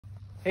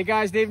Hey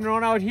guys, Dave and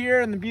Norona out here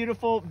in the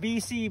beautiful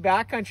BC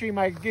backcountry.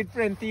 My good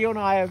friend Theo and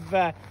I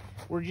have,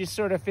 we're just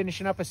sort of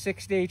finishing up a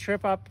 6-day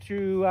trip up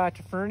to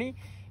Fernie.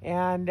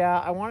 And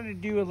I wanted to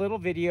do a little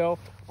video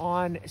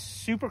on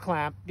Super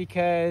Clamp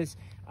because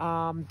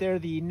they're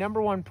the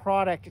 #1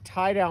 product,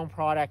 tie-down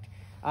product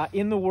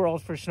in the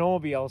world for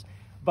snowmobiles.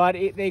 But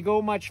they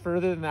go much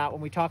further than that when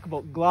we talk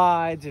about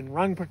glides and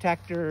rung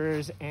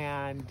protectors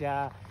and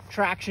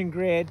traction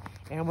grid.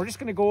 And we're just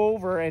gonna go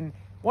over, and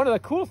one of the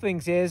cool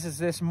things is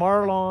this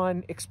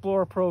Marlon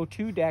Explorer Pro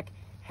 2 deck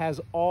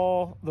has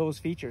all those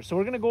features. So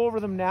we're gonna go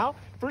over them now.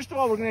 First of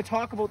all, we're gonna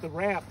talk about the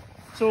ramp.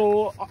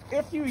 So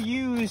if you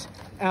use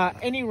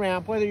any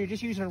ramp, whether you're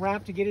just using a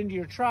ramp to get into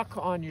your truck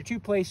on your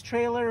 2-place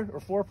trailer or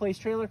 4-place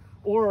trailer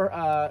or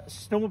a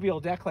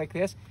snowmobile deck like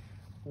this,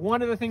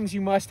 one of the things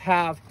you must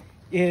have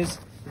is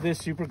the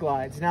Super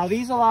Glides. Now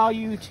these allow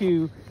you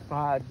to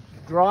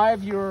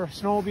drive your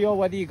snowmobile,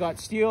 whether you got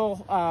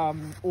steel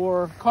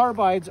or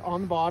carbides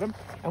on the bottom.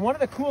 And one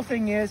of the cool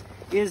thing is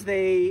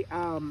they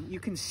you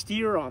can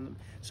steer on them.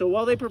 So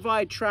while they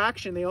provide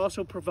traction, they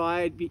also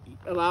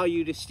allow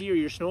you to steer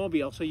your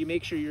snowmobile, so you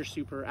make sure you're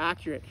super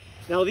accurate.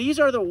 Now these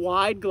are the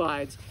wide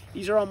glides.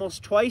 These are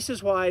almost twice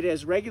as wide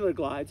as regular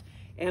glides.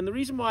 And the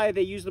reason why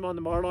they use them on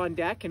the Marlon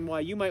deck and why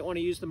you might want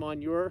to use them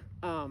on your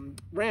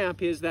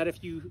ramp is that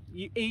if you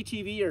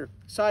ATV or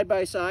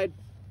side-by-side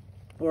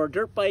or a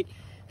dirt bike,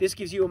 this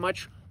gives you a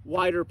much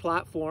wider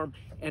platform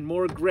and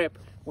more grip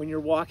when you're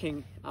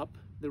walking up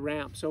the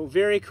ramp. So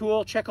very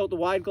cool. Check out the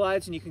wide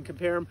glides and you can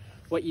compare them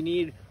what you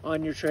need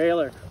on your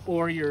trailer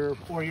or your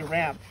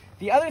ramp.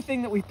 The other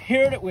thing that we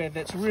paired it with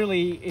that's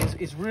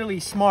really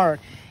smart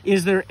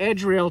is their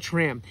edge rail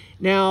trim.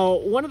 Now,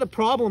 one of the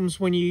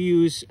problems when you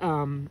use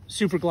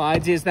Super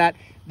Glides is that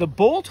the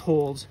bolt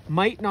holes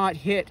might not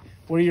hit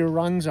where your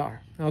rungs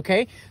are.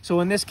 Okay, so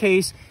in this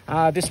case,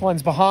 this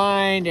one's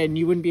behind and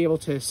you wouldn't be able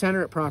to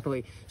center it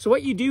properly. So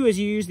what you do is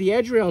you use the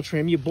edge rail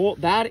trim, you bolt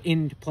that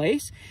into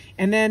place,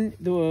 and then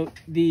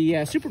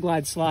the Super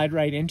Glides slide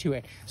right into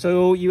it.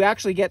 So you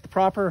actually get the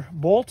proper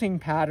bolting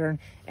pattern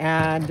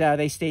and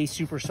they stay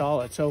super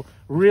solid. So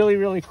really,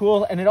 really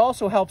cool. And it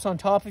also helps on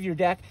top of your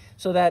deck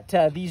so that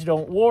these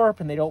don't warp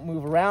and they don't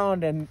move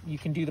around and you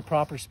can do the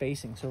proper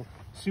spacing. So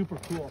super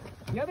cool.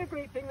 The other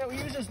great thing that we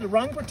use is the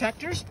rung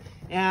protectors,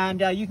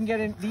 and you can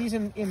get these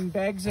in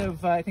bags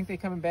of, I think they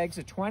come in bags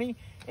of 20.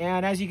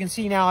 And as you can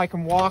see now, I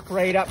can walk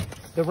right up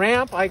the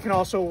ramp. I can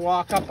also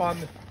walk up on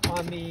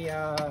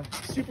the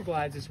Super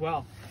Glides as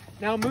well.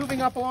 Now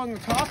moving up along the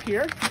top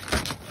here,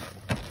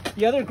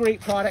 the other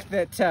great product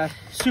that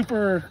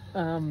Super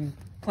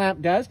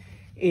Clamp does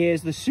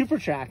is the Super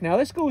Track. Now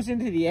this goes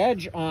into the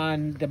edge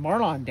on the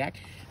Marlon deck,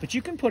 but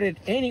you can put it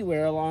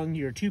anywhere along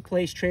your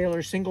 2-place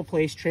trailer,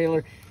 single-place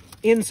trailer,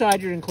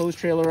 inside your enclosed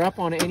trailer, up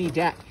on any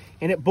deck.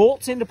 And it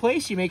bolts into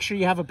place. You make sure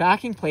you have a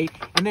backing plate,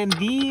 and then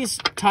these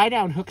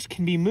tie-down hooks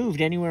can be moved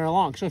anywhere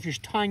along. So if you're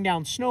tying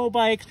down snow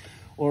bikes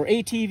or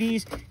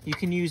ATVs, you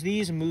can use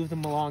these and move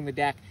them along the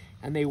deck,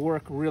 and they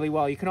work really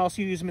well. You can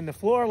also use them in the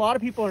floor. A lot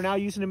of people are now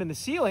using them in the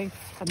ceiling,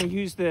 and they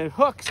use the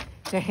hooks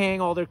to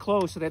hang all their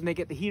clothes, so then they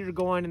get the heater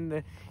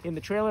going in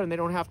the trailer and they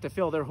don't have to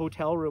fill their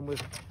hotel room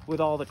with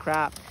all the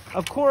crap.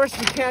 Of course,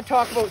 we can't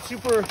talk about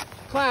Super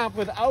Clamp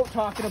without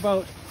talking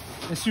about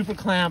the Super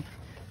Clamp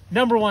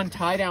 #1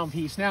 tie-down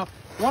piece. Now,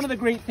 one of the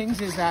great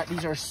things is that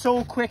these are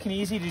so quick and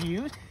easy to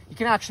use. You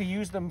can actually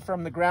use them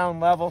from the ground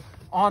level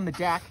on the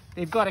deck.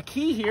 They've got a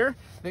key here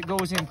that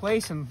goes in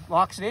place and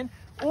locks it in,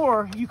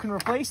 or you can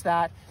replace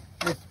that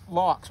with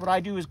locks. What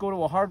I do is go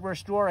to a hardware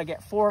store, I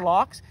get 4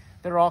 locks.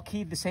 They're all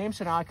keyed the same,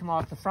 so now I can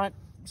lock the front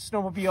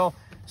snowmobile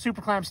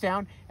Super Clamps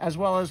down, as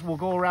well as we'll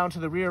go around to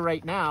the rear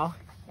right now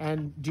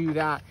and do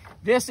that.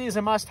 This is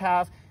a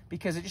must-have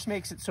because it just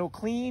makes it so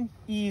clean,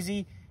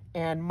 easy,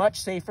 and much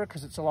safer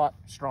because it's a lot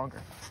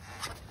stronger.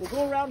 We'll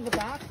go around the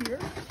back here.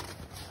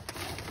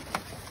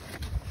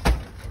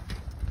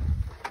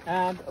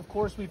 And of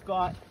course we've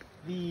got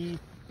the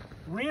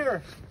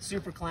rear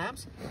Super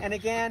Clamps, and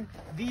again,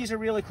 these are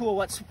really cool.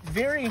 What's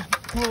very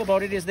cool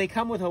about it is they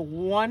come with a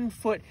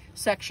 1-foot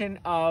section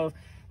of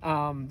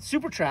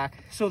Super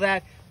Track, so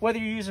that whether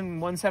you're using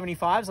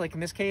 175s like in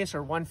this case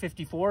or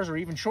 154s or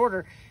even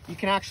shorter, you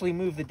can actually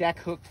move the deck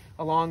hook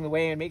along the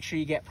way and make sure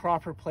you get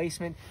proper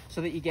placement so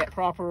that you get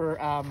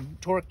proper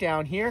torque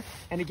down here.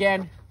 And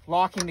again,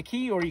 locking the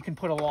key, or you can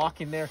put a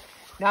lock in there.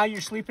 Now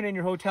you're sleeping in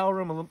your hotel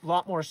room a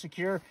lot more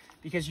secure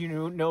because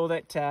you know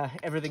that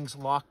everything's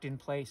locked in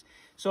place.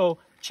 So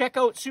check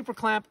out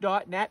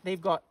superclamp.net.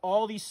 They've got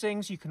all these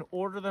things. You can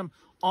order them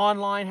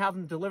online, have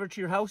them delivered to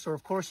your house, or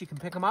of course you can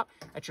pick them up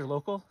at your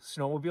local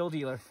snowmobile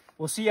dealer.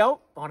 We'll see you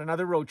out on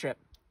another road trip.